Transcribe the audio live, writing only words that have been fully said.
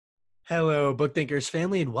Hello, BookThinkers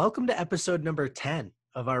family, and welcome to episode number 10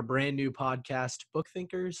 of our brand new podcast,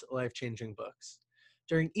 BookThinkers, Life-Changing Books.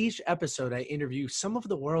 During each episode, I interview some of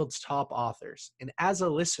the world's top authors, and as a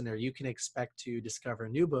listener, you can expect to discover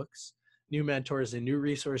new books, new mentors, and new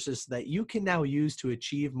resources that you can now use to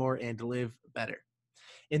achieve more and live better.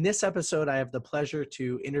 In this episode, I have the pleasure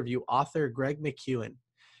to interview author Greg McKeown.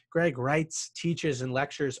 Greg writes, teaches, and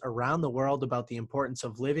lectures around the world about the importance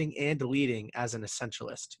of living and leading as an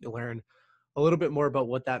essentialist. You'll learn a little bit more about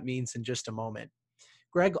what that means in just a moment.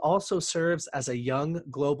 Greg also serves as a young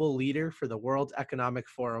global leader for the World Economic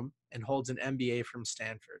Forum and holds an MBA from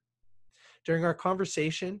Stanford. During our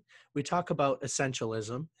conversation, we talk about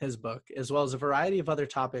Essentialism, his book, as well as a variety of other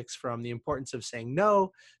topics from the importance of saying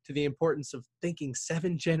no to the importance of thinking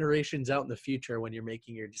 7 generations out in the future when you're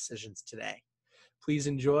making your decisions today. Please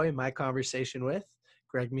enjoy my conversation with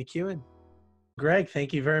Greg McKeown. Greg,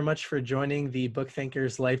 thank you very much for joining the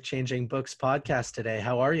BookThinkers Life-Changing Books podcast today.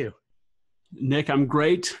 How are you? Nick, I'm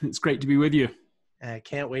great. It's great to be with you. I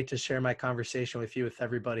can't wait to share my conversation with you, with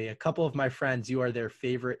everybody. A couple of my friends, you are their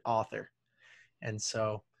favorite author. And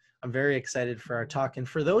so I'm very excited for our talk. And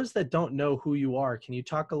for those that don't know who you are, can you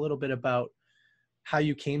talk a little bit about how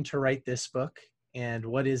you came to write this book and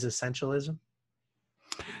what is Essentialism?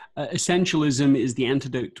 Essentialism is the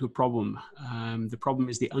antidote to a problem. The problem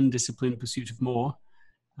is the undisciplined pursuit of more,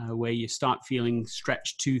 where you start feeling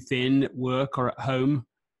stretched too thin at work or at home,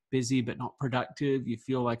 busy but not productive. You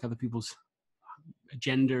feel like other people's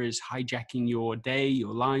agenda is hijacking your day,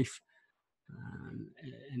 your life.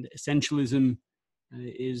 And essentialism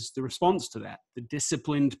is the response to that, the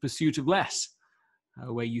disciplined pursuit of less,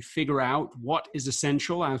 where you figure out what is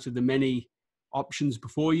essential out of the many options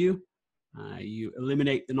before you. You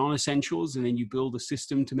eliminate the non-essentials, and then you build a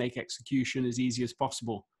system to make execution as easy as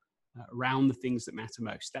possible around the things that matter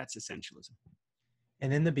most. That's essentialism.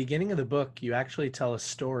 And in the beginning of the book, you actually tell a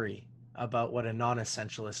story about what a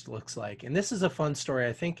non-essentialist looks like. And this is a fun story.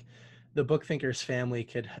 I think the BookThinkers family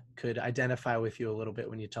could identify with you a little bit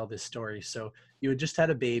when you tell this story. So you had just had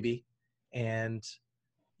a baby, and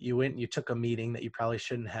you went and you took a meeting that you probably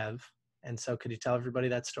shouldn't have. And so could you tell everybody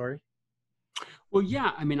that story? Well,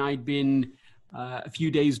 yeah. I mean, I'd been a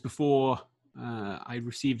few days before I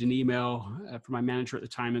received an email from my manager at the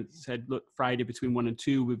time and said, look, Friday between 1 and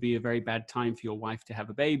 2 would be a very bad time for your wife to have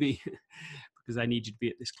a baby because I need you to be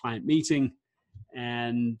at this client meeting.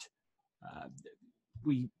 And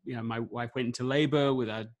my wife went into labor with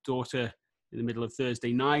our daughter in the middle of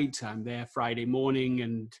Thursday night. I'm there Friday morning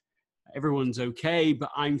and everyone's okay, but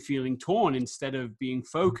I'm feeling torn. Instead of being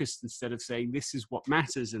focused, instead of saying this is what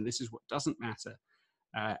matters and this is what doesn't matter.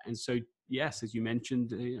 And so, yes, as you mentioned,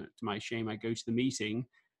 to my shame, I go to the meeting,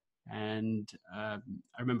 and I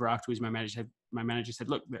remember afterwards my manager said,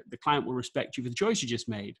 look, the client will respect you for the choice you just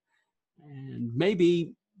made. And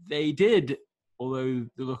maybe they did, although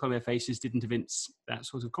the look on their faces didn't evince that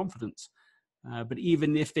sort of confidence. But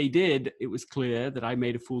even if they did, it was clear that I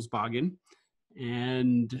made a fool's bargain.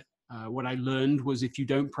 And what I learned was if you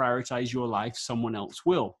don't prioritize your life, someone else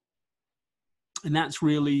will. And that's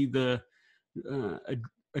really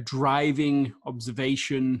a driving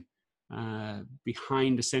observation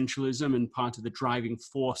behind essentialism, and part of the driving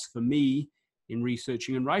force for me in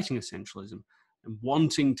researching and writing essentialism and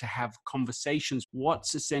wanting to have conversations.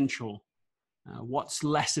 What's essential? What's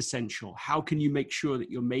less essential? How can you make sure that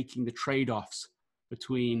you're making the trade-offs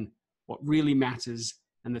between what really matters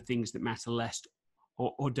and the things that matter less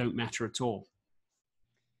or don't matter at all?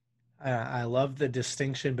 I love the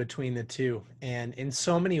distinction between the two. And in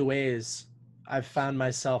so many ways, I've found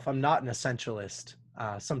myself, I'm not an essentialist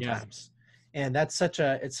sometimes. Yeah. And it's such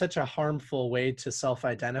a harmful way to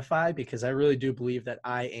self-identify, because I really do believe that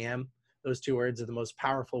I am, those two words are the most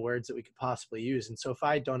powerful words that we could possibly use. And so if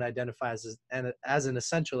I don't identify as an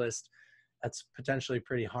essentialist, that's potentially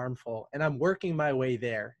pretty harmful. And I'm working my way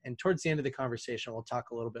there. And towards the end of the conversation, we'll talk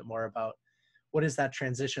a little bit more about what does that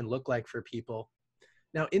transition look like for people.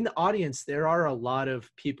 Now, in the audience, there are a lot of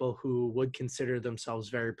people who would consider themselves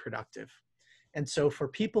very productive. And so for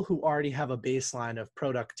people who already have a baseline of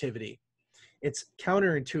productivity, it's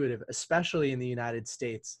counterintuitive, especially in the United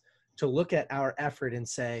States, to look at our effort and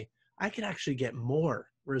say, I can actually get more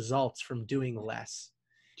results from doing less.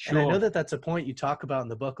 Sure. And I know that that's a point you talk about in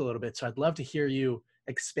the book a little bit, so I'd love to hear you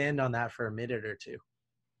expand on that for a minute or two.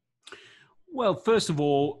 Well, first of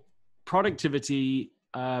all, productivity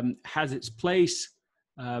has its place,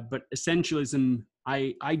 but essentialism,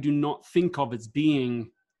 I do not think of as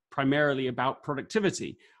being primarily about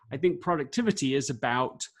productivity. I think productivity is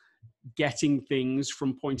about getting things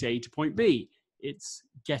from point A to point B. It's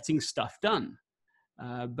getting stuff done.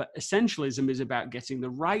 But essentialism is about getting the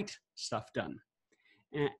right stuff done.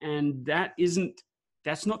 And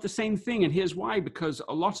that's not the same thing. And here's why: because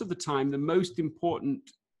a lot of the time, the most important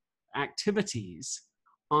activities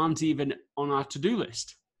aren't even on our to-do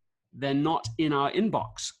list. They're not in our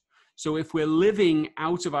inbox. So if we're living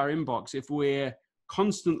out of our inbox, if we're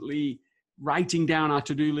constantly writing down our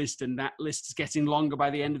to-do list and that list is getting longer by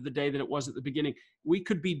the end of the day than it was at the beginning, we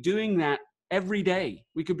could be doing that every day.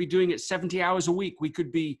 We could be doing it 70 hours a week. We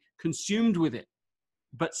could be consumed with it.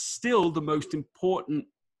 But still, the most important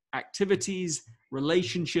activities,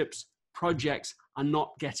 relationships, projects are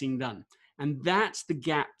not getting done. And that's the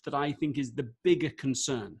gap that I think is the bigger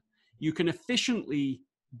concern. You can efficiently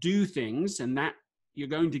do things, and that you're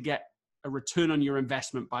going to get a return on your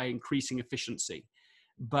investment by increasing efficiency.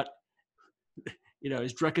 But,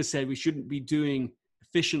 as Drucker said, we shouldn't be doing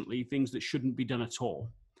efficiently things that shouldn't be done at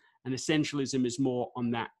all. And essentialism is more on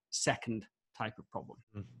that second type of problem.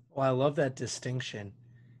 Well, I love that distinction.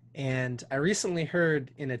 And I recently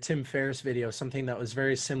heard in a Tim Ferriss video something that was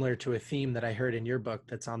very similar to a theme that I heard in your book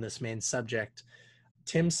that's on this main subject.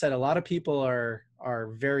 Tim said a lot of people are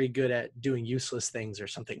very good at doing useless things or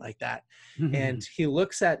something like that. And he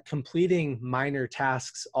looks at completing minor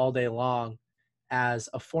tasks all day long as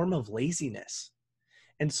a form of laziness.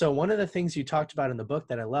 And so one of the things you talked about in the book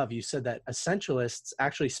that I love, you said that essentialists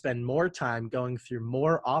actually spend more time going through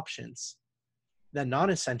more options than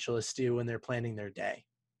non-essentialists do when they're planning their day.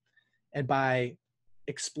 And by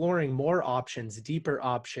exploring more options, deeper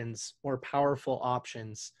options, more powerful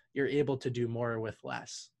options, you're able to do more with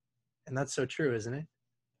less. And that's so true, isn't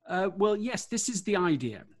it? Well, yes, this is the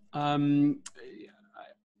idea. I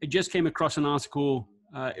just came across an article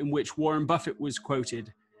in which Warren Buffett was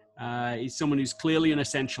quoted. He's someone who's clearly an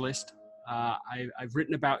essentialist. I've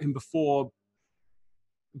written about him before.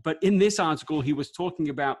 But in this article, he was talking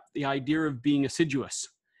about the idea of being assiduous.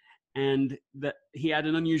 And that he had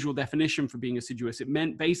an unusual definition for being assiduous. It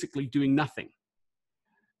meant basically doing nothing.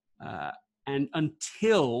 And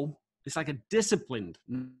until, it's like a disciplined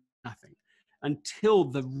nothing, until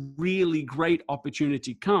the really great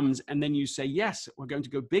opportunity comes. And then you say, yes, we're going to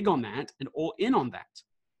go big on that and all in on that.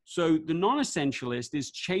 So the non-essentialist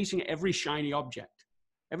is chasing every shiny object.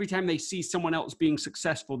 Every time they see someone else being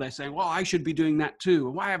successful, they're saying, well, I should be doing that too.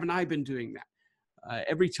 Why haven't I been doing that?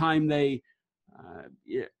 Every time they...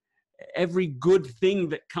 every good thing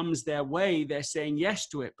that comes their way, they're saying yes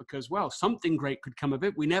to it because, well, something great could come of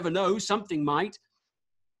it. We never know. Something might.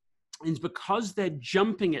 And because they're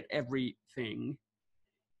jumping at everything,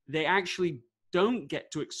 they actually don't get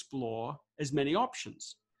to explore as many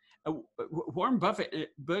options. Warren Buffett at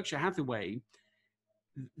Berkshire Hathaway,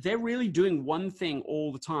 they're really doing one thing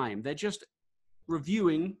all the time. They're just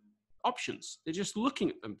reviewing options. They're just looking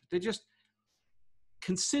at them. They're just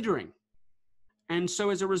considering. And so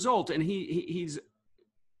as a result, and he's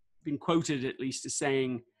been quoted at least as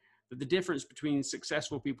saying that the difference between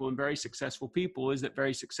successful people and very successful people is that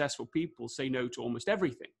very successful people say no to almost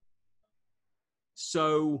everything.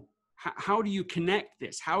 So how do you connect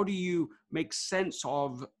this? How do you make sense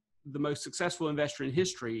of the most successful investor in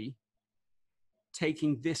history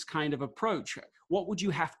taking this kind of approach? What would you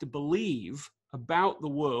have to believe about the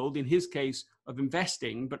world, in his case of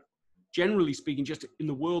investing, but generally speaking, just in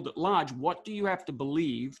the world at large, what do you have to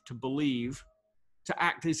believe to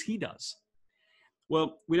act as he does?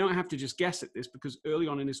 Well, we don't have to just guess at this because early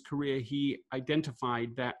on in his career, he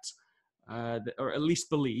identified that, or at least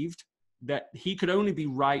believed, that he could only be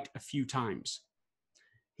right a few times.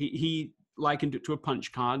 He likened it to a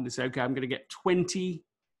punch card and said, okay, I'm going to get 20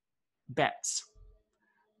 bets,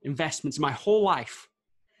 investments my whole life.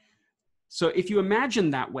 So if you imagine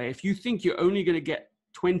that way, if you think you're only going to get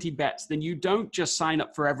 20 bets, then you don't just sign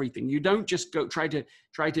up for everything. You don't just go try to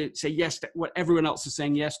say yes to what everyone else is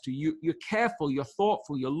saying yes to. You're careful, you're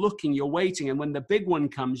thoughtful, you're looking, you're waiting. And when the big one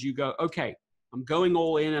comes, you go, okay, I'm going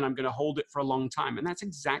all in and I'm going to hold it for a long time. And that's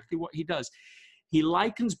exactly what he does. He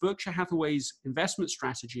likens Berkshire Hathaway's investment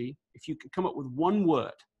strategy, if you could come up with one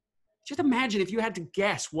word. Just imagine if you had to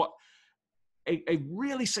guess what a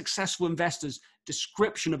really successful investor's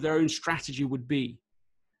description of their own strategy would be.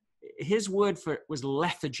 His word for it was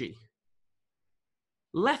lethargy.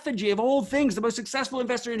 Lethargy, of all things, the most successful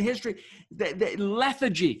investor in history, the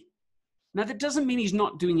lethargy. Now, that doesn't mean he's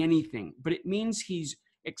not doing anything, but it means he's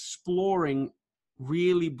exploring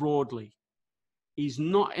really broadly. He's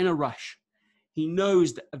not in a rush. He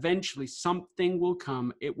knows that eventually something will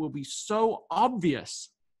come. It will be so obvious.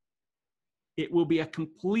 It will be a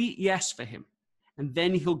complete yes for him. And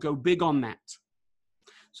then he'll go big on that.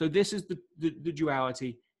 So this is the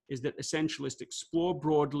duality, is that essentialists explore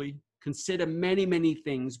broadly, consider many, many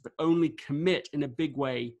things, but only commit in a big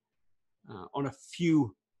way on a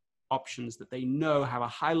few options that they know have a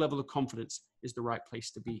high level of confidence is the right place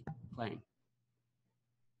to be playing.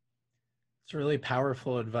 It's really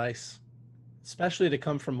powerful advice, especially to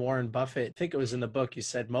come from Warren Buffett. I think it was in the book you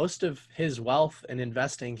said most of his wealth and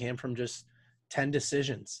investing came from just 10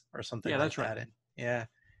 decisions or something Yeah, like that's right. that. And yeah,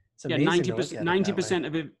 it's Yeah, amazing to look at it that way. 90%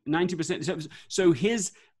 of it, 90%. So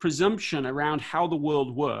his presumption around how the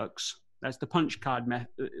world works, that's the punch card,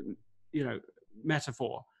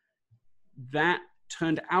 metaphor, that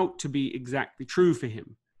turned out to be exactly true for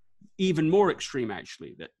him. Even more extreme,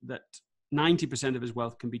 actually, that 90% of his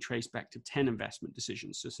wealth can be traced back to 10 investment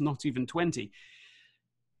decisions. So it's not even 20.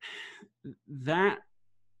 That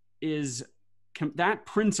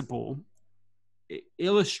principle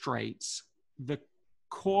illustrates the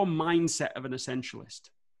core mindset of an essentialist.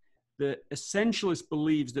 The essentialist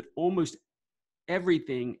believes that almost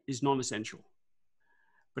everything is non-essential,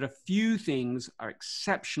 but a few things are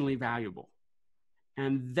exceptionally valuable.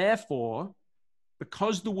 And therefore,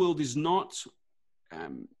 because the world is not,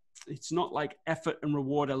 it's not like effort and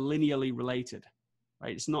reward are linearly related,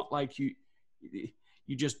 right? It's not like you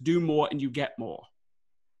just do more and you get more.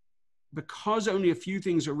 Because only a few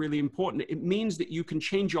things are really important, it means that you can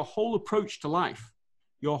change your whole approach to life,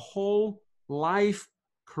 your whole life,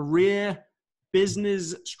 career,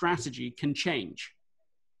 business strategy can change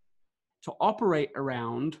to operate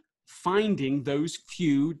around finding those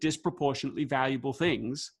few disproportionately valuable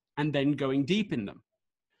things and then going deep in them.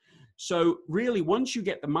 So really, once you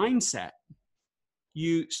get the mindset,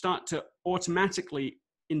 you start to automatically,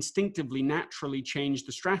 instinctively, naturally change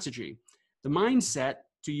the strategy. The mindset,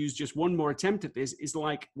 to use just one more attempt at this, is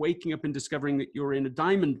like waking up and discovering that you're in a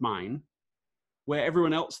diamond mine where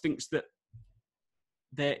everyone else thinks that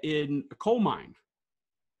they're in a coal mine.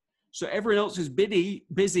 So everyone else is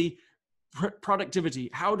busy productivity.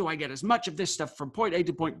 How do I get as much of this stuff from point A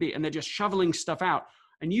to point B? And they're just shoveling stuff out.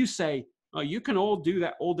 And you say, oh, you can all do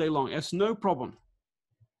that all day long. It's no problem.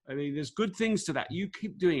 I mean, there's good things to that. You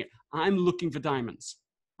keep doing it. I'm looking for diamonds.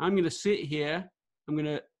 I'm going to sit here. I'm going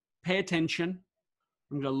to pay attention.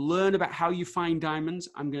 I'm going to learn about how you find diamonds.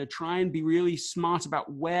 I'm going to try and be really smart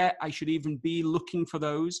about where I should even be looking for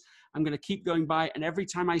those. I'm going to keep going by. And every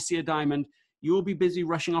time I see a diamond, you'll be busy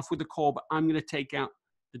rushing off with the call, but I'm going to take out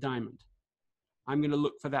the diamond. I'm going to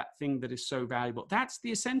look for that thing that is so valuable. That's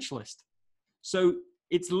the essentialist. So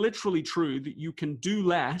it's literally true that you can do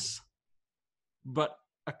less, but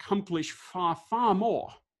accomplish far, far more.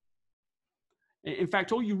 In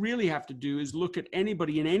fact, all you really have to do is look at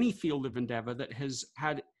anybody in any field of endeavor that has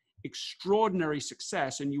had extraordinary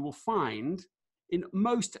success, and you will find, in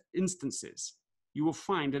most instances, you will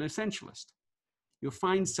find an essentialist. You'll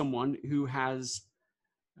find someone who has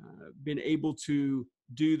been able to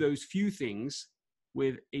do those few things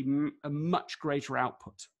with a much greater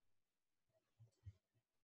output.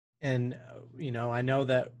 And, I know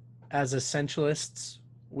that as essentialists,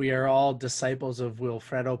 we are all disciples of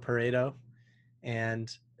Wilfredo Pareto. And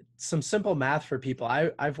some simple math for people.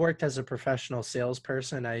 I've worked as a professional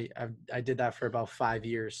salesperson. I did that for about 5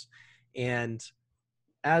 years. And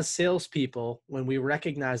as salespeople, when we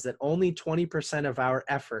recognize that only 20% of our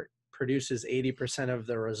effort produces 80% of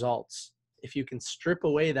the results, if you can strip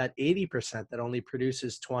away that 80% that only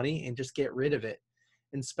produces 20 and just get rid of it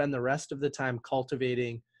and spend the rest of the time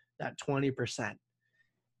cultivating that 20%,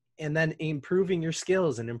 and then improving your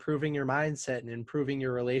skills and improving your mindset and improving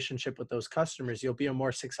your relationship with those customers, you'll be a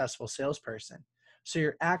more successful salesperson. So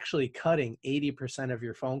you're actually cutting 80% of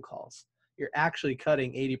your phone calls. You're actually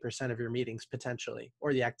cutting 80% of your meetings potentially,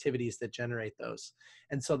 or the activities that generate those.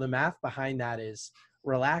 And so the math behind that is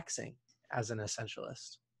relaxing as an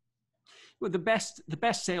essentialist. Well, the best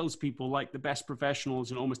salespeople, like the best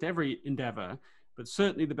professionals in almost every endeavor, but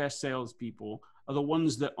certainly the best salespeople, are the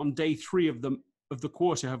ones that on day 3 of the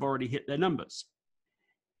quarter have already hit their numbers.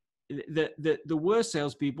 The worst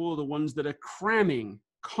salespeople are the ones that are cramming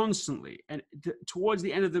constantly, and towards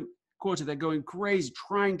the end of the quarter they're going crazy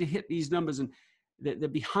trying to hit these numbers, and they're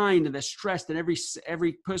behind and they're stressed, and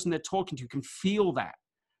every person they're talking to can feel that.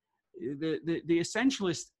 The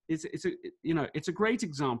essentialist it's a great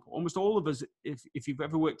example. Almost all of us, if you've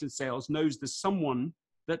ever worked in sales, knows there's someone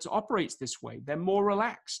that operates this way. They're more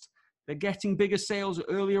relaxed. They're getting bigger sales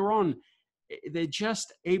earlier on. They're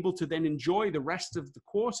just able to then enjoy the rest of the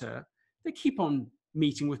quarter. They keep on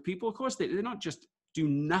meeting with people. Of course, they're not just do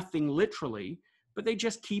nothing literally, but they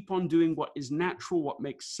just keep on doing what is natural, what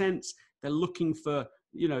makes sense. They're looking for,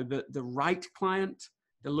 the right client.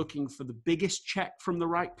 They're looking for the biggest check from the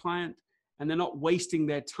right client, and they're not wasting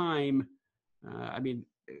their time.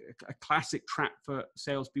 a classic trap for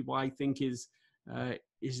salespeople, I think, is that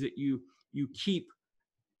you keep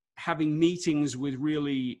having meetings with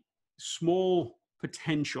really small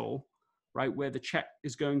potential, right, where the check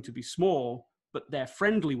is going to be small, but they're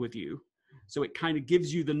friendly with you. So it kind of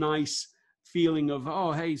gives you the nice feeling of,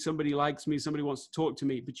 oh, hey, somebody likes me, somebody wants to talk to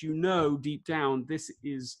me. But you know deep down,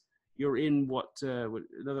 you're in what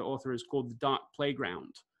another author has called the dark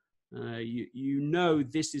playground. You know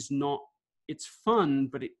this is not, it's fun,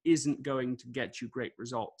 but it isn't going to get you great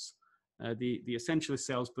results. The essentialist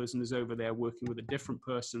salesperson is over there working with a different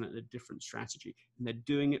person and a different strategy. And they're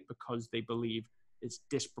doing it because they believe it's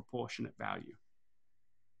disproportionate value.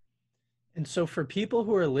 And so for people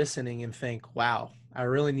who are listening and think, wow, I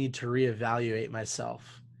really need to reevaluate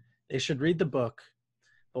myself, they should read the book.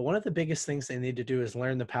 But one of the biggest things they need to do is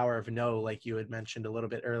learn the power of no, like you had mentioned a little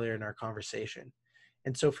bit earlier in our conversation.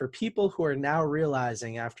 And so for people who are now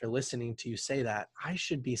realizing after listening to you say that, I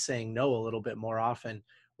should be saying no a little bit more often,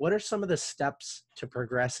 what are some of the steps to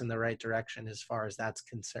progress in the right direction as far as that's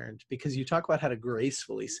concerned? Because you talk about how to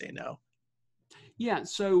gracefully say no. Yeah,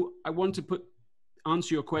 so I want to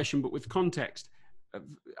answer your question, but with context.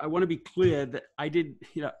 I want to be clear that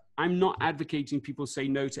I'm not advocating people say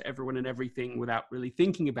no to everyone and everything without really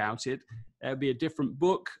thinking about it. There'll be a different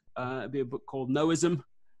book. It'll be a book called Noism.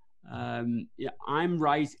 I'm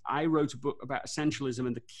right. I wrote a book about essentialism,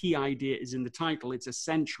 and the key idea is in the title. It's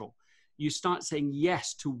essential. You start saying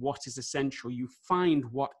yes to what is essential. You find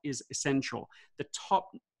what is essential. The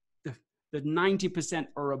 90%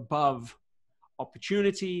 or above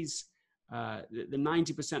opportunities, the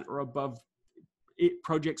 90% or above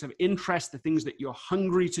projects of interest, the things that you're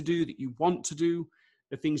hungry to do, that you want to do,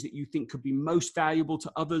 the things that you think could be most valuable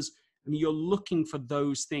to others. I mean, you're looking for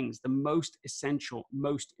those things, the most essential,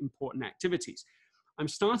 most important activities. I'm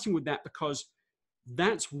starting with that because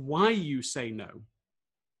that's why you say no.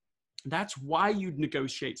 That's why you'd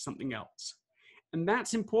negotiate something else. And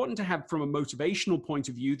that's important to have from a motivational point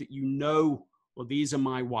of view, that well, these are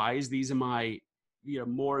my whys, these are my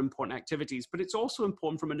more important activities. But it's also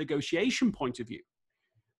important from a negotiation point of view,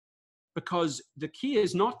 because the key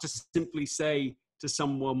is not to simply say to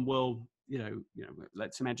someone, well,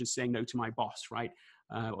 let's imagine saying no to my boss, right?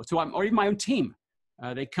 Or even my own team.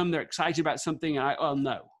 They come, they're excited about something, and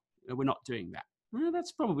no, we're not doing that. Well,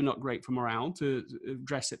 that's probably not great for morale to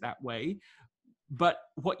address it that way. But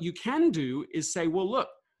what you can do is say, well, look,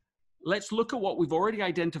 let's look at what we've already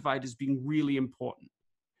identified as being really important.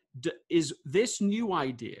 Is this new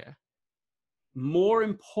idea more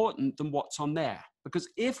important than what's on there? Because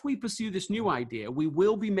if we pursue this new idea, we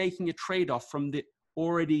will be making a trade-off from the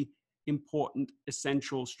already important,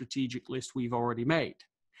 essential strategic list we've already made.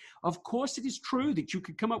 Of course, it is true that you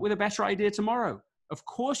could come up with a better idea tomorrow. Of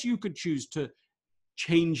course, you could choose to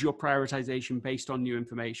change your prioritization based on new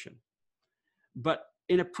information. But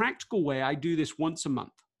in a practical way, I do this once a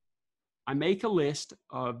month. I make a list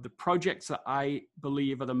of the projects that I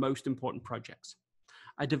believe are the most important projects.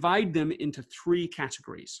 I divide them into 3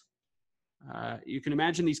 categories. You can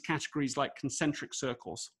imagine these categories like concentric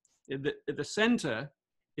circles. At the center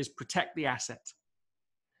is protect the asset.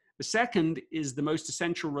 The second is the most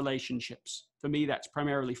essential relationships. For me, that's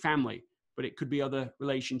primarily family, but it could be other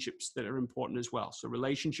relationships that are important as well. So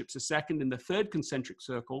relationships are second. In the third concentric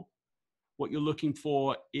circle, what you're looking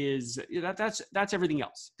for is, that's everything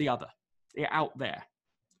else, the other. They're out there.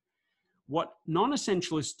 What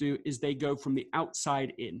non-essentialists do is they go from the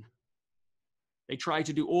outside in. They try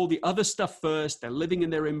to do all the other stuff first. They're living in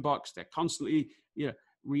their inbox. They're constantly,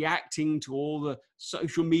 reacting to all the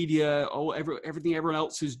social media, everything everyone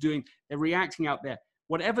else is doing. They're reacting out there.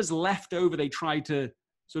 Whatever's left over, they try to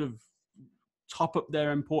sort of top up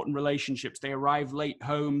their important relationships. They arrive late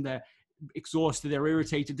home. They're exhausted. They're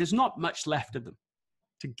irritated. There's not much left of them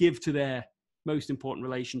to give to their most important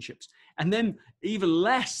relationships. And then even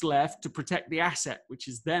less left to protect the asset, which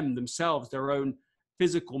is themselves, their own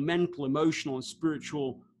physical, mental, emotional, and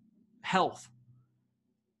spiritual health.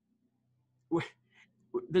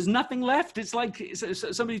 There's nothing left. It's like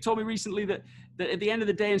somebody told me recently that at the end of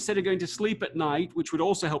the day, instead of going to sleep at night, which would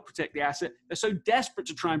also help protect the asset, they're so desperate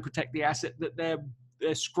to try and protect the asset that they're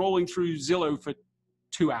scrolling through Zillow for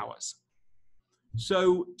 2 hours.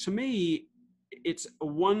 So to me, it's a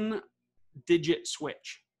 1-digit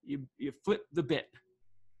switch. You flip the bit.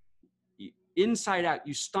 Inside out,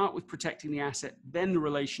 you start with protecting the asset, then the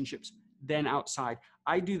relationships, then outside.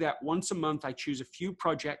 I do that once a month. I choose a few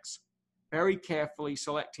projects, very carefully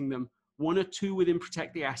selecting them, 1 or 2 within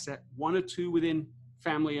protect the asset, 1 or 2 within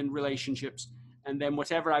family and relationships. And then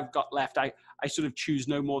whatever I've got left, I sort of choose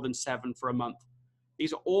no more than 7 for a month.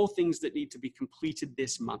 These are all things that need to be completed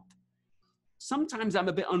this month. sometimes I'm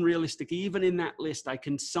a bit unrealistic. Even in that list, I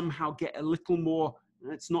can somehow get a little more,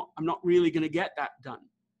 I'm not really going to get that done.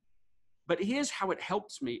 But here's how it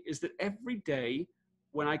helps me is that every day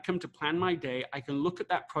when I come to plan my day, I can look at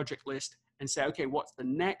that project list and say, okay, what's the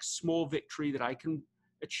next small victory that I can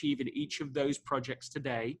achieve in each of those projects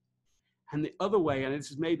today? And the other way, and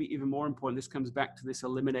this is maybe even more important, this comes back to this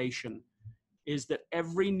elimination, is that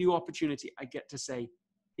every new opportunity I get to say,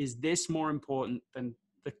 is this more important than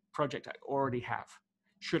the project I already have?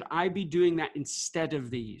 Should I be doing that instead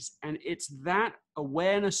of these? And it's that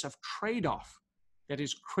awareness of trade-off that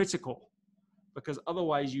is critical, because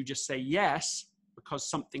otherwise you just say yes because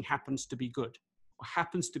something happens to be good or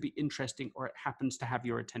happens to be interesting or it happens to have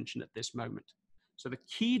your attention at this moment. So the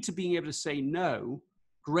key to being able to say no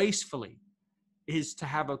gracefully is to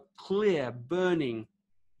have a clear, burning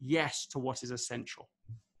yes to what is essential.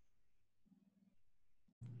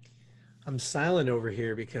 I'm silent over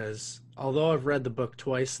here because although I've read the book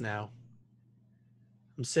twice now,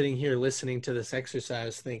 I'm sitting here listening to this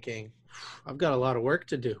exercise thinking, I've got a lot of work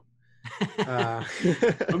to do. Well,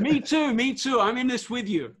 me too. I'm in this with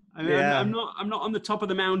you. I mean, Yeah. I'm not on the top of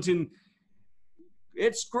the mountain.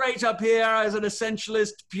 It's great up here as an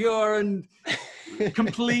essentialist, pure and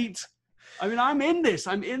complete. I mean, I'm in this.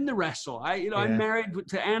 I'm in the wrestle. I'm married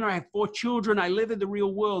to Anna. I have 4 children. I live in the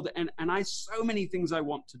real world, and I so many things I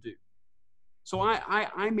want to do. So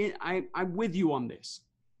I'm with you on this,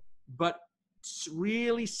 but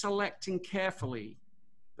really selecting carefully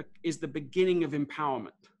is the beginning of empowerment.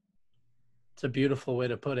 It's a beautiful way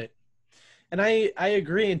to put it. And I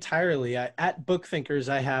agree entirely. At BookThinkers,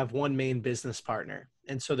 I have one main business partner.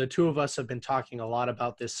 And so the two of us have been talking a lot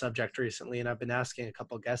about this subject recently, and I've been asking a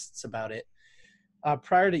couple of guests about it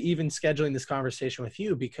prior to even scheduling this conversation with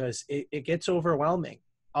you, because it gets overwhelming.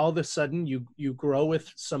 All of a sudden, you grow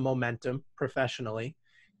with some momentum professionally,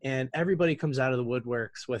 and everybody comes out of the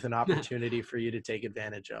woodworks with an opportunity for you to take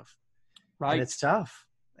advantage of. Right. And it's tough.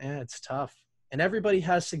 Yeah, it's tough. And everybody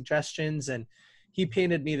has suggestions, and he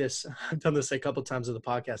painted me this, I've done this a couple times on the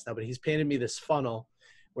podcast now, but he's painted me this funnel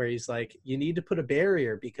where he's like, you need to put a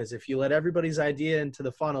barrier, because if you let everybody's idea into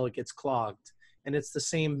the funnel, it gets clogged. And it's the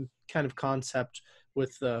same kind of concept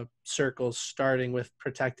with the circles, starting with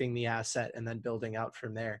protecting the asset and then building out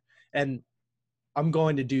from there. And I'm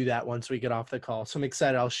going to do that once we get off the call. So I'm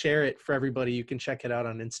excited. I'll share it for everybody. You can check it out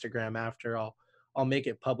on Instagram after. I'll make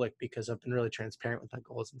it public because I've been really transparent with my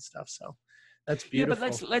goals and stuff. So that's beautiful. Yeah,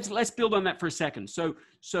 but let's build on that for a second. So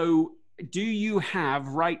do you have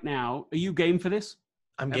right now, are you game for this?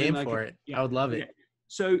 I'm game for it. Yeah. I would love it.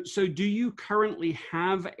 So do you currently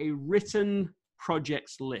have a written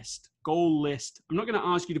projects list, goal list? I'm not going to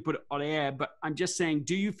ask you to put it on air, but I'm just saying,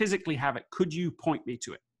 do you physically have it? Could you point me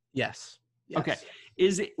to it? Yes. Okay.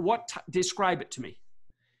 Describe it to me.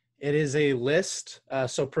 It is a list.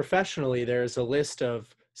 So professionally, there's a list of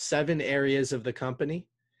 7 areas of the company.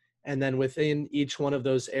 And then within each one of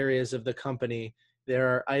those areas of the company, there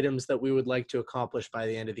are items that we would like to accomplish by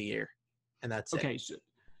the end of the year. And that's it. Okay.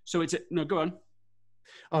 So no, go on.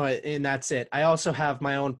 Oh, and that's it. I also have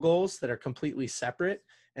my own goals that are completely separate.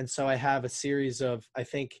 And so I have a series of, I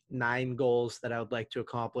think, 9 goals that I would like to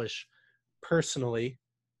accomplish personally.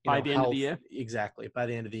 By the end of the year? Exactly. By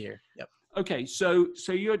the end of the year. Yep. Okay. So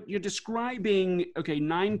you're describing,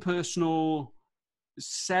 9 personal,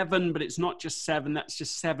 7, but it's not just 7. That's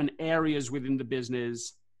just 7 areas within the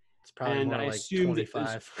business. It's probably more like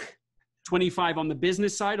 25. 25 on the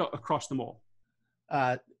business side or across them all?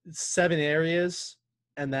 7 areas,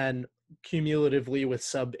 and then cumulatively with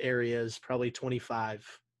sub areas, probably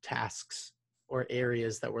 25 tasks or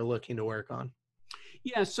areas that we're looking to work on.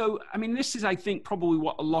 Yeah. So, I mean, this is, I think, probably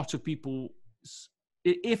what a lot of people,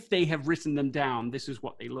 if they have written them down, this is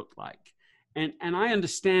what they look like. And I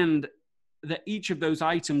understand that each of those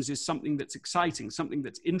items is something that's exciting, something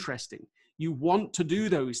that's interesting. You want to do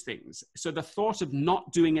those things. So the thought of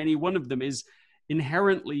not doing any one of them is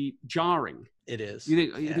inherently jarring. It is.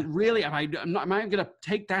 You think, really, am I going to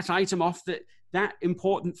take that item off, that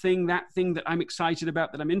important thing, that thing that I'm excited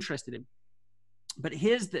about, that I'm interested in? But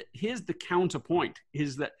here's the counterpoint,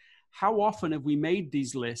 is that how often have we made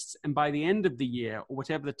these lists, and by the end of the year, or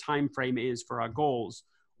whatever the time frame is for our goals,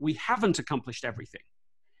 we haven't accomplished everything.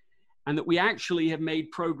 And that we actually have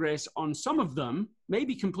made progress on some of them,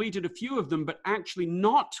 maybe completed a few of them, but actually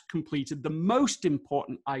not completed the most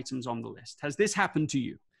important items on the list. Has this happened to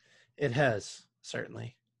you? It has,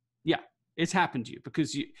 certainly. Yeah, it's happened to you,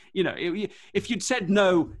 because if you'd said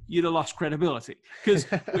no, you'd have lost credibility,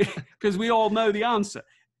 because we all know the answer.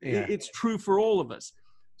 Yeah. It's true for all of us.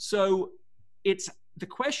 So the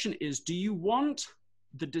question is, do you want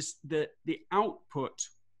the output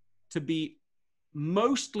to be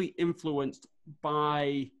mostly influenced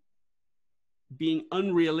by being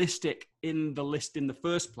unrealistic in the list in the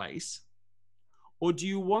first place? Or do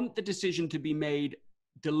you want the decision to be made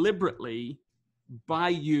deliberately by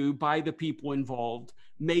you, by the people involved,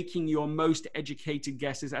 making your most educated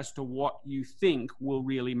guesses as to what you think will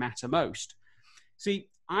really matter most? See,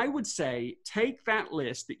 I would say take that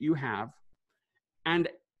list that you have and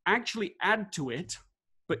actually add to it,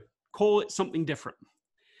 but call it something different.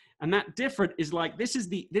 And that different is like, this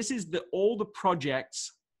is all the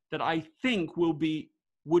projects that I think would be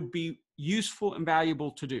useful and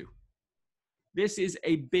valuable to do. This is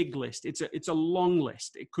a big list. It's a long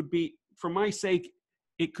list. It could be, for my sake,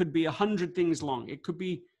 it could be 100 things long. It could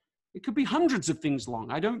be hundreds of things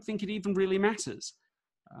long. I don't think it even really matters.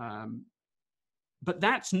 But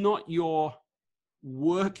that's not your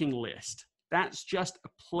working list. That's just a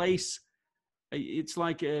place. It's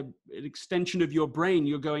like an extension of your brain.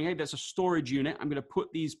 You're going, hey, there's a storage unit. I'm going to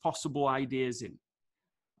put these possible ideas in.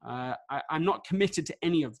 I'm not committed to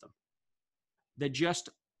any of them. They're just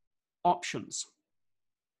options.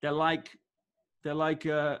 They're like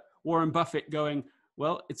Warren Buffett going,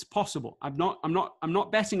 well, it's possible. I'm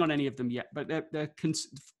not betting on any of them yet, but they're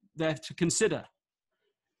to consider.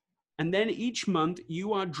 And then each month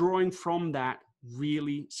you are drawing from that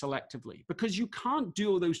really selectively, because you can't do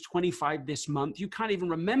all those 25 this month. You can't even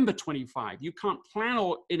remember 25. You can't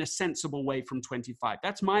plan in a sensible way from 25.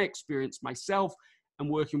 That's my experience myself and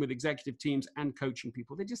working with executive teams and coaching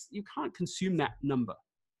people. You can't consume that number.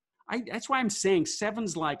 That's why I'm saying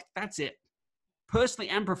 7's like, that's it. Personally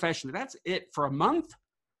and professionally, that's it for a month.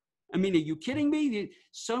 I mean, are you kidding me?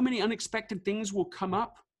 So many unexpected things will come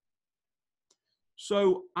up.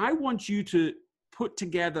 So I want you to put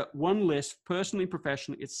together one list, personally,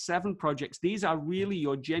 professionally. It's 7 projects. These are really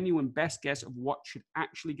your genuine best guess of what should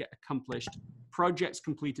actually get accomplished. Projects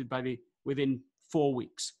completed within 4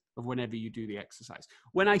 weeks of whenever you do the exercise.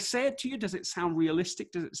 When I say it to you, does it sound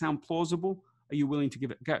realistic? Does it sound plausible? Are you willing to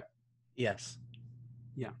give it a go? Yes.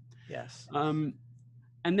 Yeah. Yes. And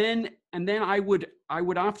then I would,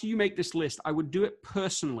 after you make this list, I would do it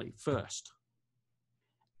personally first.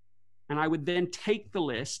 And I would then take the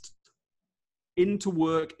list into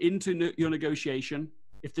work, into your negotiation.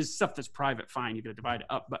 If there's stuff that's private, fine, you're going to divide it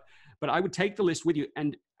up. But I would take the list with you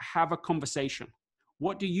and have a conversation.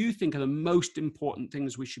 What do you think are the most important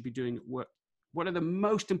things we should be doing at work? What are the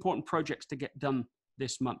most important projects to get done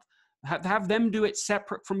this month? Have them do it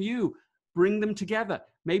separate from you. Bring them together.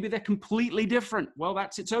 Maybe they're completely different. Well,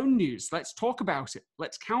 that's its own news. Let's talk about it.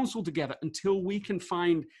 Let's counsel together until we can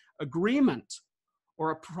find agreement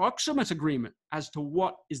or approximate agreement as to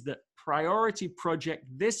what is the priority project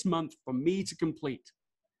this month for me to complete,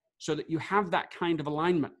 so that you have that kind of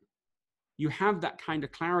alignment. You have that kind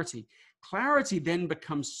of clarity. Clarity then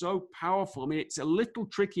becomes so powerful. I mean, it's a little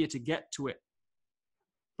trickier to get to it,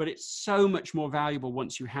 but it's so much more valuable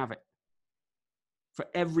once you have it for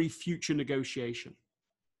every future negotiation.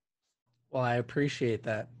 Well, I appreciate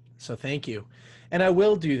that. So thank you. And I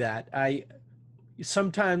will do that.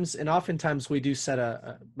 Sometimes and oftentimes we do set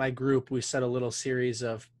we set a little series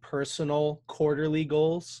of personal quarterly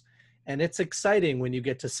goals, and it's exciting when you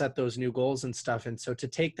get to set those new goals and stuff. And so to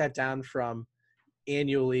take that down from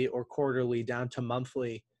annually or quarterly down to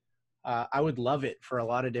monthly, I would love it for a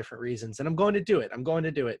lot of different reasons. And I'm going to do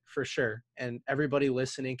it for sure. And everybody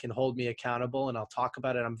listening can hold me accountable, and I'll talk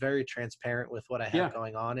about it. I'm very transparent with what I have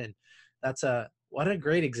going on. And what a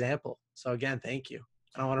great example. So again, thank you.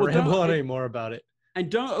 I don't want to ramble on any more about it. And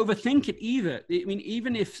don't overthink it either. I mean,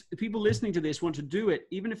 even if people listening to this want to do it,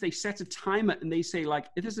 even if they set a timer and they say, like,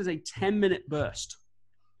 if this is a 10-minute burst,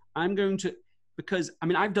 because I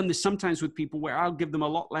mean, I've done this sometimes with people where I'll give them a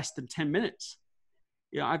lot less than 10 minutes.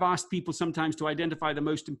 I've asked people sometimes to identify the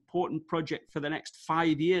most important project for the next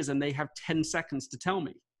 5 years, and they have 10 seconds to tell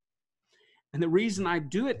me. And the reason I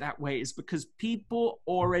do it that way is because people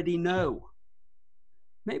already know.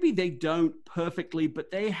 Maybe they don't perfectly, but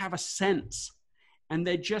they have a sense. And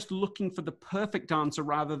they're just looking for the perfect answer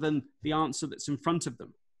rather than the answer that's in front of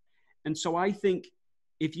them. And so I think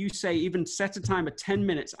if you say, even set a timer 10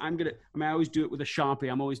 minutes, I always do it with a Sharpie.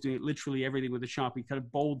 I'm always doing it literally everything with a Sharpie, kind of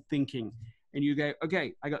bold thinking. And you go,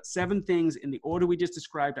 okay, I got 7 things in the order we just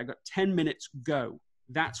described. I got 10 minutes, go.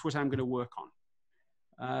 That's what I'm going to work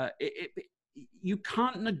on. You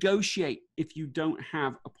can't negotiate if you don't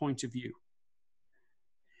have a point of view.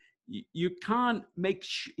 You can't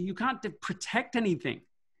protect anything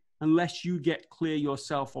unless you get clear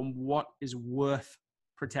yourself on what is worth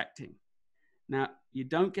protecting. Now, you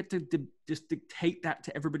don't get to just dictate that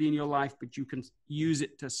to everybody in your life, but you can use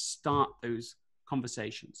it to start those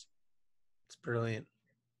conversations. It's brilliant.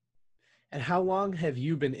 And how long have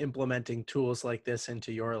you been implementing tools like this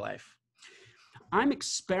into your life? I'm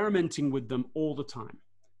experimenting with them all the time.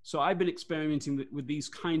 So I've been experimenting with these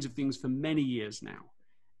kinds of things for many years now.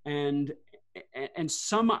 And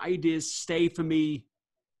some ideas stay for me,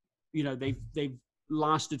 they've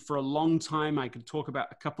lasted for a long time. I could talk about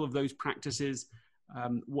a couple of those practices.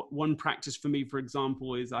 One practice for me, for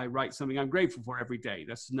example, is I write something I'm grateful for every day.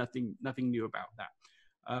 That's nothing new about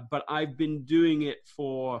that. But I've been doing it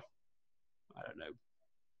for, I don't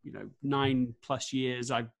know, 9+ years.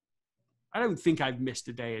 I don't think I've missed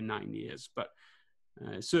a day in 9 years, but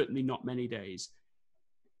certainly not many days.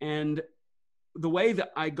 And the way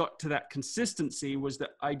that I got to that consistency was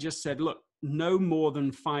that I just said, look, no more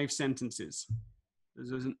than 5 sentences.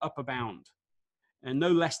 There's an upper bound, and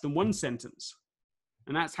no less than 1 sentence.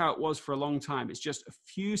 And that's how it was for a long time. It's just a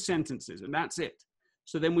few sentences, and that's it.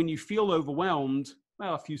 So then when you feel overwhelmed,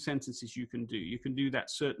 well, a few sentences you can do. You can do that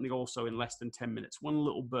certainly also in less than 10 minutes. One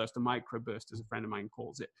little burst, a microburst, as a friend of mine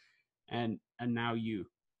calls it. And now you're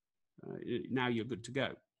good to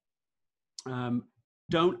go.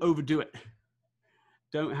 Don't overdo it.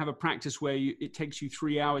 Don't have a practice where it takes you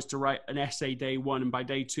 3 hours to write an essay day 1, and by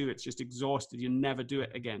day 2 it's just exhausted. You never do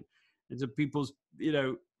it again. And so people's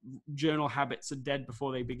journal habits are dead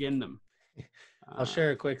before they begin them. I'll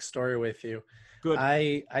share a quick story with you. Good.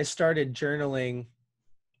 I started journaling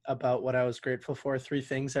about what I was grateful for, 3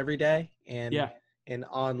 things every day, and an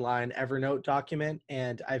online Evernote document.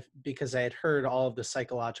 And because I had heard all of the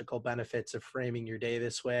psychological benefits of framing your day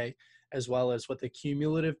this way, as well as what the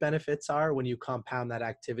cumulative benefits are when you compound that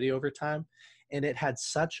activity over time. And it had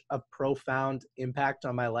such a profound impact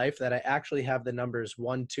on my life that I actually have the numbers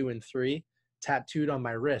 1, 2, and 3 tattooed on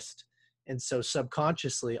my wrist. And so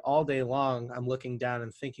subconsciously all day long, I'm looking down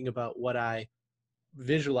and thinking about what I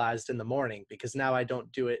visualized in the morning, because now I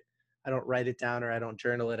don't do it. I don't write it down or I don't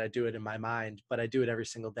journal it. I do it in my mind, but I do it every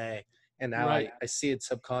single day. And now I see it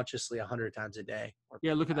subconsciously 100 times a day.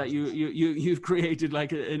 Yeah, look at that. You've created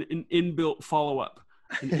like an inbuilt follow-up,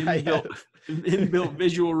 an inbuilt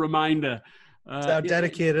visual reminder. That's how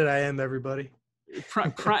dedicated I am, everybody.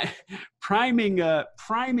 Priming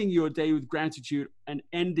your day with gratitude and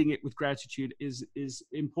ending it with gratitude is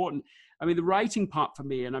important. I mean, the writing part for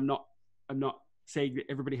me, and I'm not saying that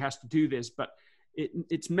everybody has to do this, but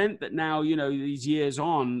it's meant that now, these years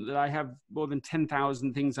on, that I have more than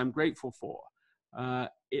 10,000 things I'm grateful for.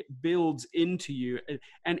 It builds into you,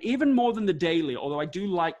 and even more than the daily, although I do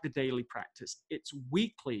like the daily practice, it's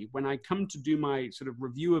weekly. When I come to do my sort of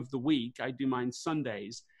review of the week, I do mine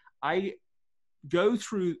Sundays. I go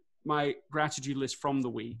through my gratitude list from the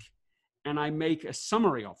week and I make a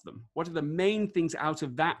summary of them. What are the main things out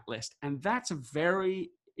of that list? And that's a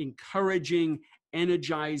very encouraging,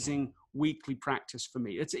 energizing weekly practice for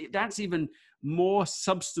me. That's even more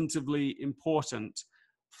substantively important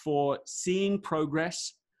for seeing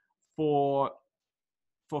progress, for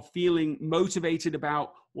feeling motivated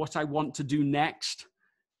about what I want to do next.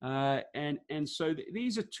 And so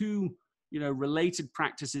these are 2, related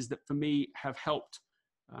practices that for me have helped.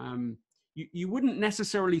 You wouldn't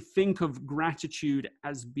necessarily think of gratitude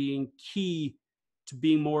as being key to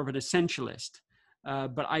being more of an essentialist,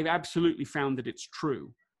 but I've absolutely found that it's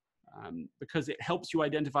true, because it helps you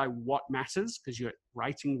identify what matters, because you're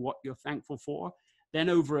writing what you're thankful for. Then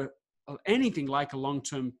over anything like a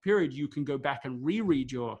long-term period, you can go back and reread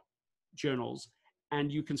your journals, and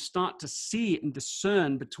you can start to see and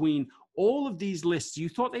discern between all of these lists. You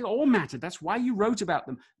thought they all mattered. That's why you wrote about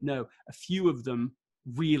them. No, a few of them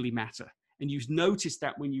really matter. And you notice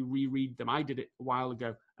that when you reread them. I did it a while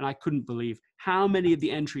ago, and I couldn't believe how many of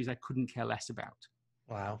the entries I couldn't care less about.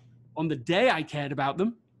 Wow. On the day I cared about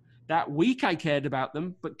them, that week I cared about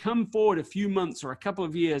them, but come forward a few months or a couple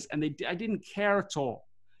of years, and I didn't care at all.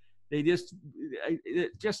 They just,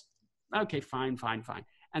 okay, fine.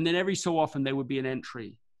 And then every so often there would be an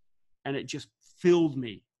entry, and it just filled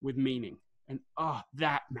me with meaning. And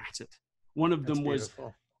that mattered. One of them was,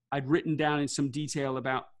 I'd written down in some detail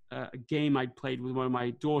about a game I'd played with one of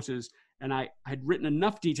my daughters, and I had written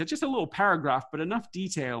enough detail, just a little paragraph, but enough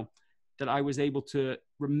detail that I was able to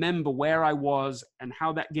remember where I was and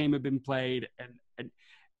how that game had been played,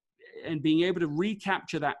 and being able to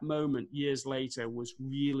recapture that moment years later was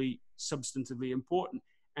really substantively important.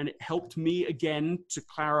 And it helped me again to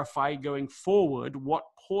clarify going forward what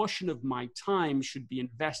portion of my time should be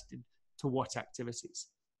invested to what activities.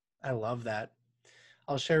 I love that.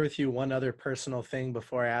 I'll share with you one other personal thing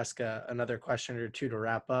before I ask another question or 2 to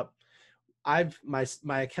wrap up.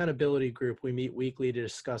 my accountability group, we meet weekly to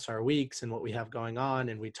discuss our weeks and what we have going on,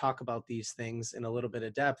 and we talk about these things in a little bit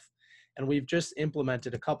of depth. And we've just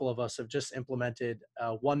implemented, a couple of us have just implemented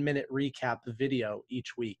a 1 minute recap video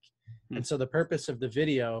each week. Hmm. And so the purpose of the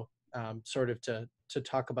video, sort of to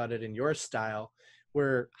talk about it in your style,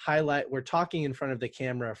 we're talking in front of the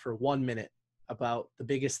camera for 1 minute about the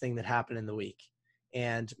biggest thing that happened in the week,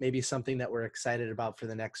 and maybe something that we're excited about for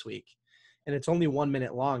the next week. And it's only 1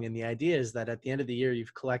 minute long. And the idea is that at the end of the year,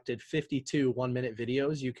 you've collected 52 1 minute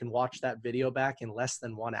videos. You can watch that video back in less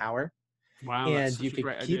than 1 hour, Wow, that's and you such a could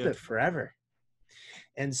great keep idea. it forever.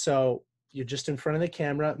 And so you're just in front of the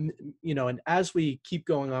camera, and as we keep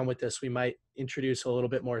going on with this, we might introduce a little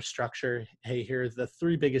bit more structure. Hey, here are the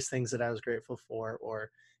 3 biggest things that I was grateful for, or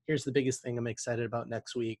here's the biggest thing I'm excited about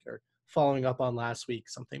next week, or following up on last week,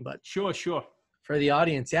 something. But Sure. for the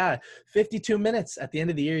audience, yeah, 52 minutes. At the end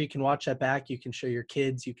of the year, you can watch that back. You can show your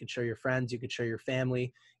kids, you can show your friends, you can show your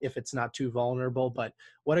family if it's not too vulnerable. But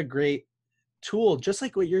what a great tool, just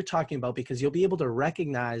like what you're talking about, because you'll be able to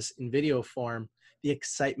recognize in video form the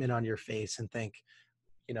excitement on your face and think,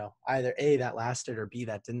 either A, that lasted, or B,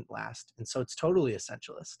 that didn't last. And so it's totally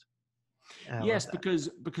essentialist. And I love Yes, that.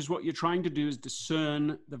 because what you're trying to do is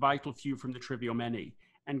discern the vital few from the trivial many.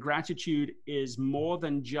 And gratitude is more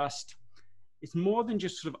than just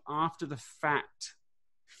sort of after the fact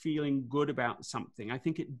feeling good about something. I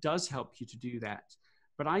think it does help you to do that.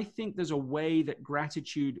 But I think there's a way that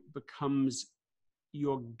gratitude becomes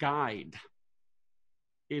your guide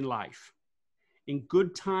in life, in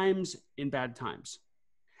good times, in bad times.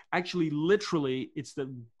 Actually, literally, it's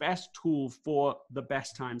the best tool for the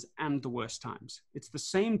best times and the worst times. It's the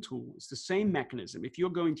same tool. It's the same mechanism. If you're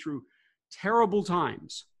going through terrible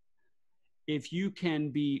times, if you can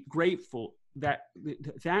be grateful, that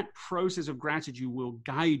process of gratitude will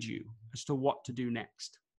guide you as to what to do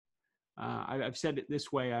next. I've said it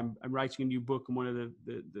this way. I'm writing a new book, and one of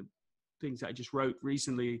the things that I just wrote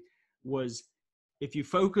recently was, if you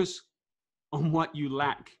focus on what you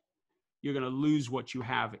lack, you're going to lose what you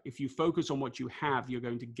have. If you focus on what you have, you're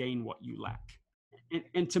going to gain what you lack.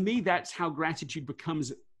 And to me, that's how gratitude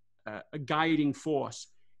becomes a guiding force.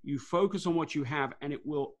 You focus on what you have, and it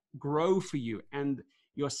will grow for you, and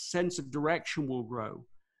your sense of direction will grow.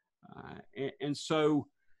 And so,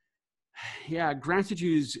 yeah,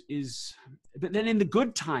 gratitude is, but then in the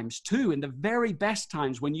good times too, in the very best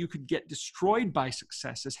times when you could get destroyed by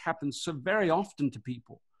success, as happens so very often to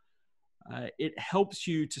people, it helps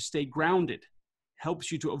you to stay grounded,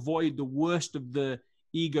 helps you to avoid the worst of the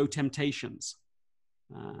ego temptations,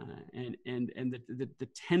 and the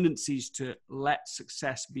tendencies to let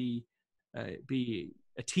success be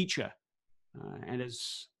a teacher. And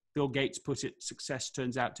as Bill Gates put it, success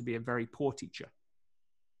turns out to be a very poor teacher.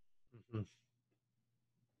 Mm-hmm.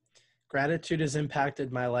 Gratitude has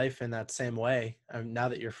impacted my life in that same way. Now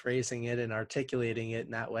that you're phrasing it and articulating it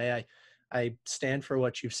in that way, I stand for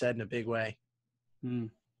what you've said in a big way.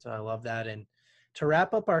 So I love that. And to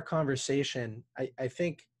wrap up our conversation, I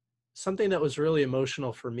think something that was really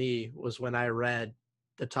emotional for me was when I read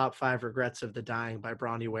The Top 5 Regrets of the Dying by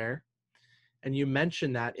Bronnie Ware. And you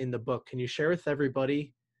mentioned that in the book. Can you share with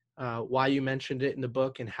everybody why you mentioned it in the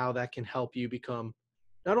book, and how that can help you become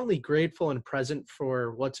not only grateful and present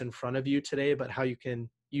for what's in front of you today, but how you can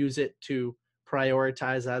use it to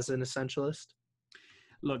prioritize as an essentialist?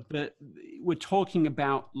 Look, we're talking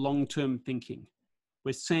about long-term thinking.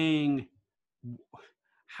 We're saying,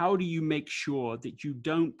 how do you make sure that you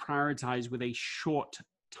don't prioritize with a short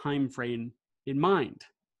time frame in mind?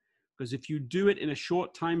 Because if you do it in a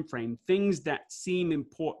short time frame, things that seem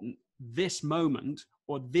important this moment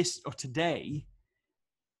or today,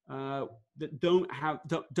 that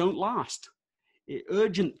don't last.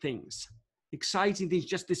 Urgent things, exciting things,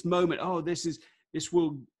 just this moment. Oh, this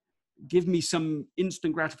will give me some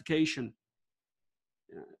instant gratification.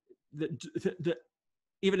 That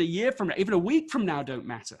even a year from now, even a week from now, don't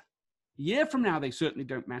matter. A year from now, they certainly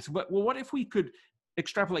don't matter. But what if we could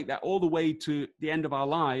extrapolate that all the way to the end of our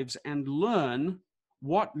lives and learn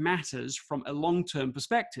what matters from a long-term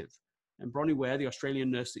perspective? And Bronnie Ware, the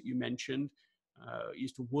Australian nurse that you mentioned,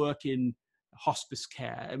 used to work in hospice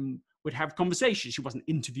care and would have conversations. She wasn't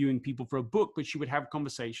interviewing people for a book, but she would have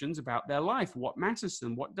conversations about their life, what matters to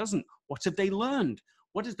them, what doesn't, what have they learned,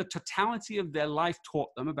 what has the totality of their life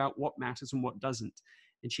taught them about what matters and what doesn't.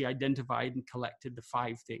 And she identified and collected the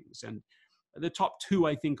 5 things. And the top 2,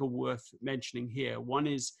 I think, are worth mentioning here. One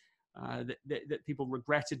is that people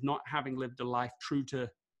regretted not having lived a life true to,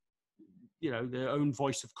 their own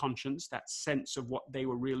voice of conscience, that sense of what they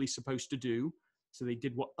were really supposed to do. So they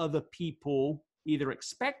did what other people either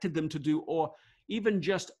expected them to do, or even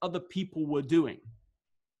just other people were doing.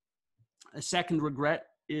 A second regret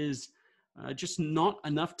is just not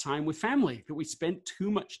enough time with family. That we spent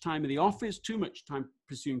too much time in the office, too much time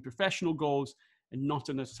pursuing professional goals, and not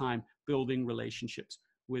enough time building relationships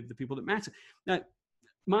with the people that matter. Now,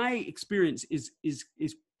 my experience is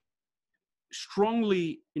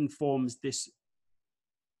strongly informs this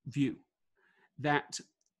view that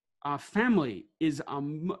our family is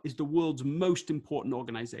the world's most important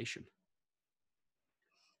organization.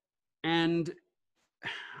 And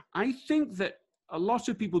I think that a lot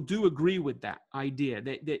of people do agree with that idea,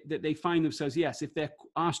 that they find themselves, yes, if they're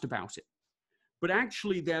asked about it, but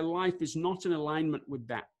actually their life is not in alignment with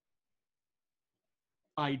that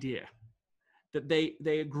idea, that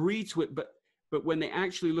they agree to it, but when they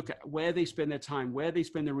actually look at where they spend their time, where they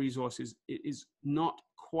spend their resources, it is not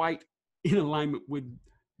quite in alignment with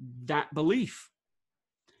that belief.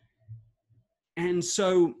 And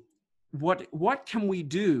so what can we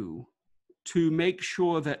do to make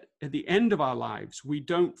sure that at the end of our lives, we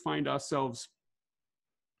don't find ourselves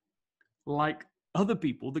like other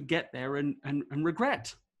people that get there and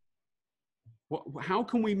regret? How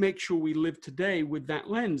can we make sure we live today with that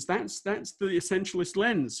lens? That's the essentialist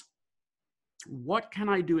lens. What can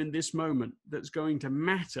I do in this moment that's going to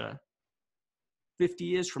matter 50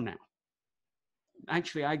 years from now?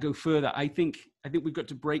 Actually, I go further. I think we've got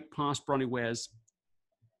to break past Bronnie Ware's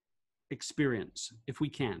experience, if we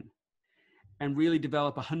can, and really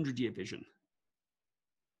develop a 100-year vision.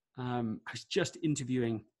 I was just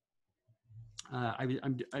interviewing,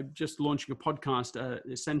 I'm just launching a podcast,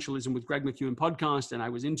 Essentialism with Greg McKeown podcast, and I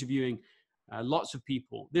was interviewing lots of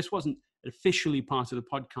people. This wasn't officially part of the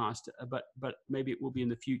podcast, but maybe it will be in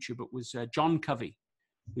the future, but was John Covey,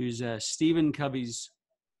 who's Stephen Covey's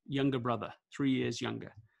younger brother, 3 years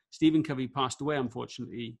younger. Stephen Covey passed away,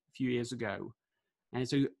 unfortunately, a few years ago. And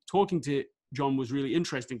so talking to John was really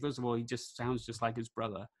interesting. First of all, he just sounds just like his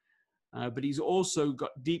brother. But he's also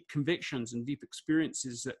got deep convictions and deep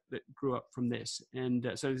experiences that grew up from this.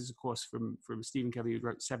 And so this is, of course, from Stephen Covey, who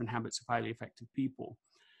wrote 7 Habits of Highly Effective People.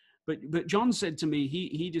 But John said to me,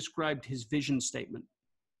 he described his vision statement,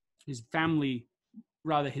 his family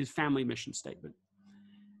mission statement.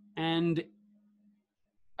 And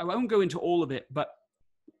I won't go into all of it, but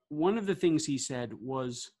one of the things he said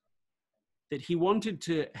was that he wanted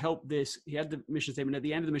to help this. He had the mission statement. At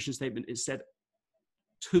the end of the mission statement, it said,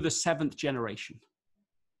 to the 7th generation.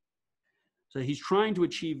 So he's trying to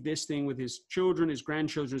achieve this thing with his children, his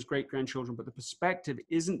grandchildren, his great-grandchildren, but the perspective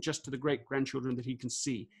isn't just to the great-grandchildren that he can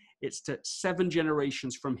see. It's to 7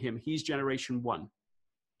 generations from him. He's generation 1,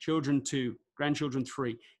 children 2, grandchildren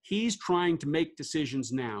 3. He's trying to make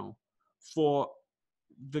decisions now for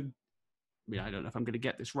I don't know if I'm going to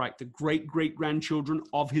get this right, the great-great-grandchildren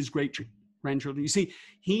of his great-grandchildren. You see,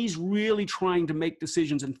 he's really trying to make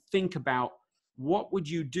decisions and think about, what would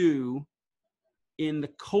you do in the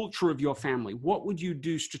culture of your family? What would you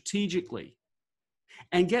do strategically?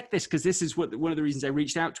 And get this, because this is one of the reasons I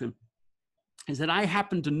reached out to him, is that I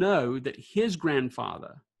happen to know that his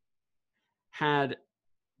grandfather had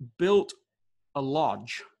built a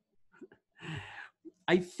lodge,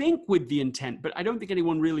 I think with the intent, but I don't think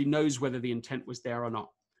anyone really knows whether the intent was there or not,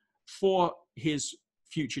 for his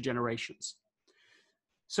future generations.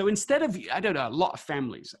 So instead of, I don't know, a lot of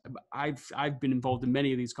families, I've been involved in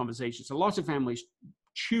many of these conversations. A lot of families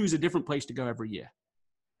choose a different place to go every year.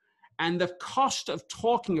 And the cost of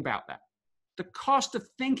talking about that, the cost of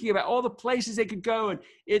thinking about all the places they could go, and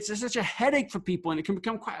it's such a headache for people, and it can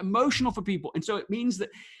become quite emotional for people. And so it means that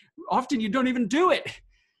often you don't even do it.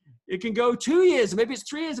 It can go 2 years, maybe it's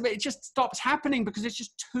 3 years, but it just stops happening because it's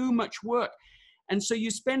just too much work. And so you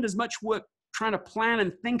spend as much work trying to plan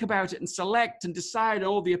and think about it and select and decide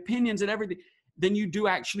all the opinions and everything than you do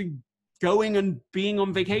actually going and being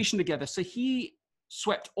on vacation together. So he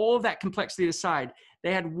swept all of that complexity aside.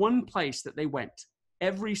 They had one place that they went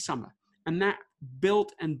every summer, and that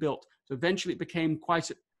built and built. So eventually it became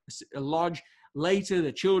quite a lodge. Later,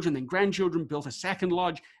 the children and grandchildren built a second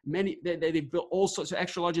lodge. They built all sorts of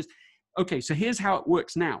extra lodges. Okay, so here's how it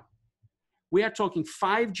works now. We are talking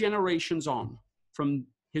 5 generations on from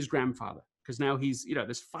his grandfather. Because now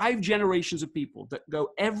there's 5 generations of people that go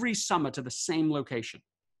every summer to the same location.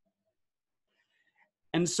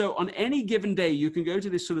 And so on any given day, you can go to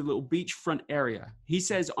this sort of little beachfront area. He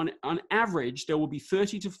says on average, there will be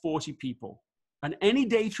 30 to 40 people on any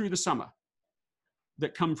day through the summer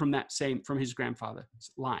that come from his grandfather's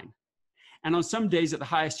line. And on some days at the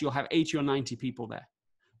highest, you'll have 80 or 90 people there.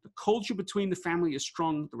 The culture between the family is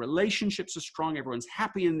strong. The relationships are strong. Everyone's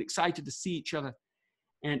happy and excited to see each other.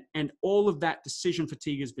 And all of that decision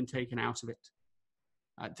fatigue has been taken out of it.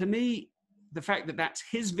 To me, the fact that that's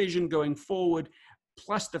his vision going forward,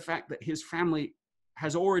 plus the fact that his family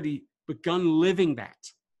has already begun living that.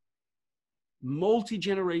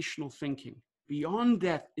 Multi-generational thinking beyond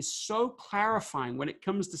death is so clarifying when it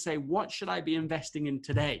comes to say, what should I be investing in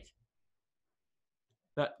today?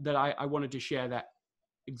 That I wanted to share that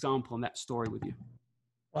example and that story with you.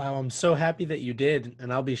 Wow, I'm so happy that you did.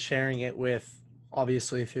 And I'll be sharing it with,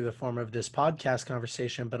 obviously, through the form of this podcast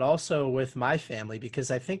conversation, but also with my family,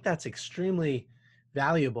 because I think that's extremely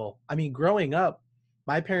valuable. I mean, growing up,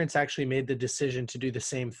 my parents actually made the decision to do the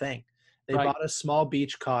same thing. They Right. bought a small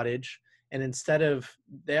beach cottage. And instead of,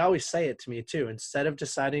 they always say it to me too, instead of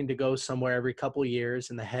deciding to go somewhere every couple years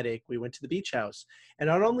and the headache, we went to the beach house. And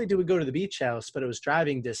not only did we go to the beach house, but it was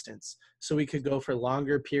driving distance. So we could go for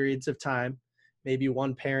longer periods of time. Maybe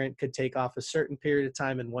one parent could take off a certain period of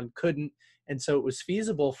time and one couldn't. And so it was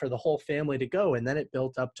feasible for the whole family to go. And then it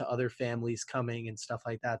built up to other families coming and stuff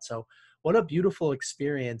like that. So what a beautiful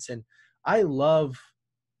experience. And I love,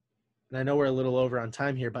 and I know we're a little over on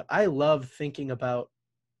time here, but I love thinking about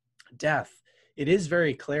death. It is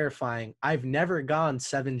very clarifying. I've never gone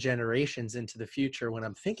 7 generations into the future when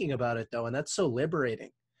I'm thinking about it, though. And that's so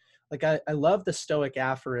liberating. Like I love the Stoic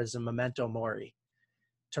aphorism, memento mori,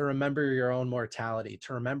 to remember your own mortality,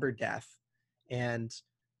 to remember death. And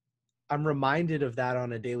I'm reminded of that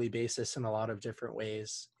on a daily basis in a lot of different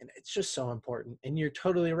ways. And it's just so important. And you're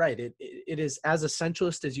totally right. It is as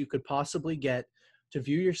essentialist as you could possibly get to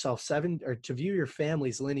view yourself to view your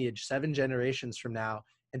family's lineage 7 generations from now,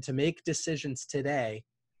 and to make decisions today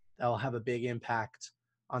that will have a big impact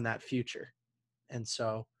on that future. And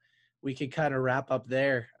so we could kind of wrap up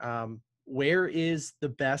there. Where is the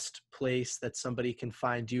best place that somebody can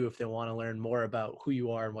find you if they want to learn more about who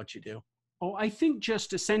you are and what you do? Oh, I think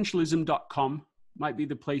just essentialism.com might be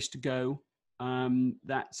the place to go.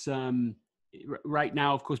 That's right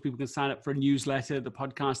now, of course, people can sign up for a newsletter, the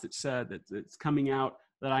podcast that's coming out,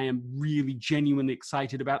 that I am really genuinely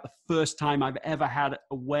excited about. The first time I've ever had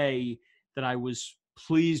a way that I was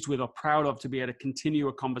pleased with or proud of to be able to continue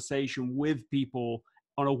a conversation with people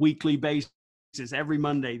on a weekly basis, every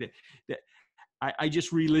Monday. I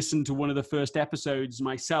just re-listened to one of the first episodes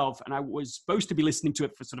myself, and I was supposed to be listening to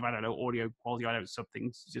it for sort of, I don't know, audio quality, I don't know,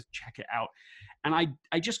 something, just check it out. And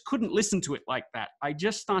I just couldn't listen to it like that. I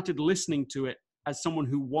just started listening to it as someone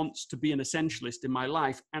who wants to be an essentialist in my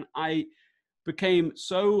life. And I became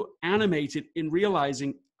so animated in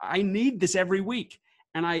realizing I need this every week.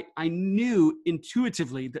 And I knew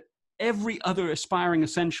intuitively that every other aspiring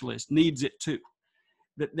essentialist needs it too.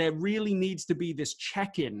 That there really needs to be this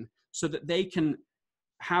check-in so that they can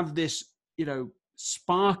have this,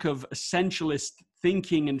 spark of essentialist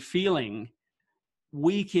thinking and feeling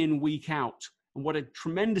week in, week out. And what a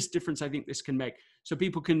tremendous difference I think this can make. So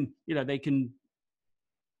people can, they can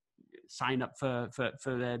sign up for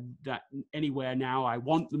that anywhere now. I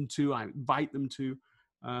want them to, I invite them to,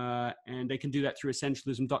 and they can do that through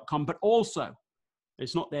essentialism.com. But also,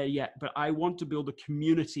 it's not there yet, but I want to build a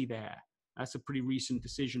community there. That's a pretty recent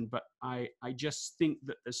decision, but I just think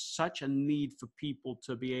that there's such a need for people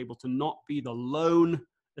to be able to not be the lone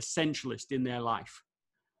essentialist in their life.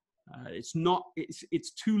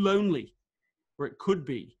 It's too lonely, or it could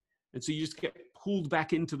be. And so you just get pulled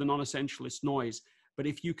back into the non-essentialist noise. But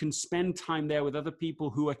if you can spend time there with other people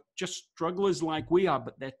who are just strugglers like we are,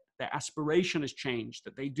 but their aspiration has changed,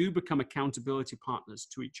 that they do become accountability partners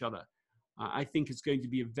to each other, I think it's going to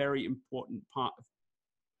be a very important part of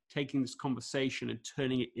taking this conversation and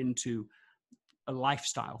turning it into a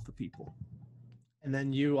lifestyle for people. And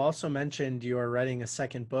then you also mentioned you are writing a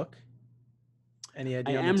second book. Any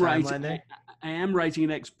idea on the timeline there? I am writing a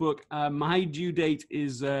next book. My due date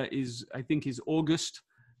is I think August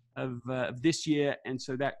of this year, and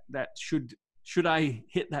so that should I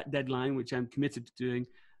hit that deadline, which I'm committed to doing,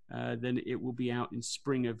 then it will be out in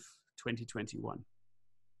spring of 2021.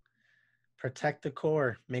 Protect the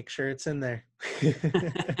core. Make sure it's in there.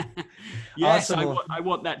 Yes, awesome. I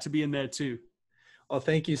want that to be in there too. Well,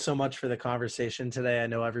 thank you so much for the conversation today. I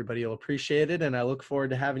know everybody will appreciate it, and I look forward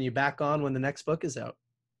to having you back on when the next book is out.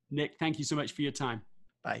 Nick, thank you so much for your time.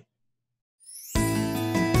 Bye.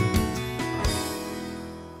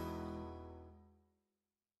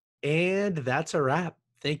 And that's a wrap.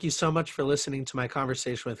 Thank you so much for listening to my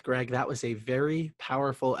conversation with Greg. That was a very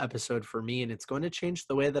powerful episode for me, and it's going to change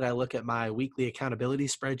the way that I look at my weekly accountability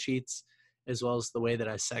spreadsheets, as well as the way that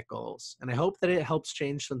I set goals. And I hope that it helps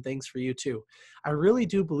change some things for you too. I really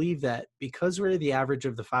do believe that because we're the average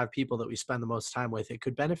of the 5 people that we spend the most time with, it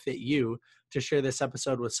could benefit you to share this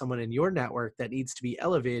episode with someone in your network that needs to be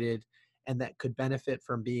elevated and that could benefit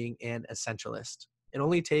from being an essentialist. It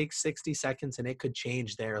only takes 60 seconds and it could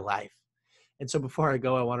change their life. And so before I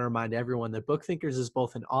go, I want to remind everyone that BookThinkers is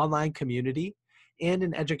both an online community and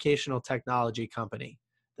an educational technology company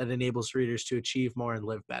that enables readers to achieve more and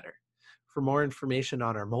live better. For more information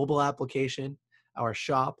on our mobile application, our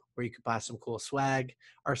shop, where you can buy some cool swag,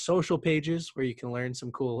 our social pages, where you can learn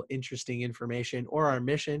some cool, interesting information, or our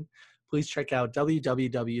mission, please check out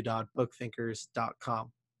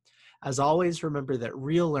www.bookthinkers.com. As always, remember that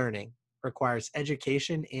real learning requires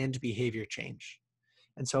education and behavior change.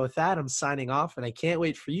 And so with that, I'm signing off, and I can't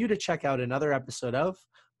wait for you to check out another episode of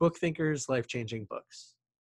BookThinkers Life Changing Books.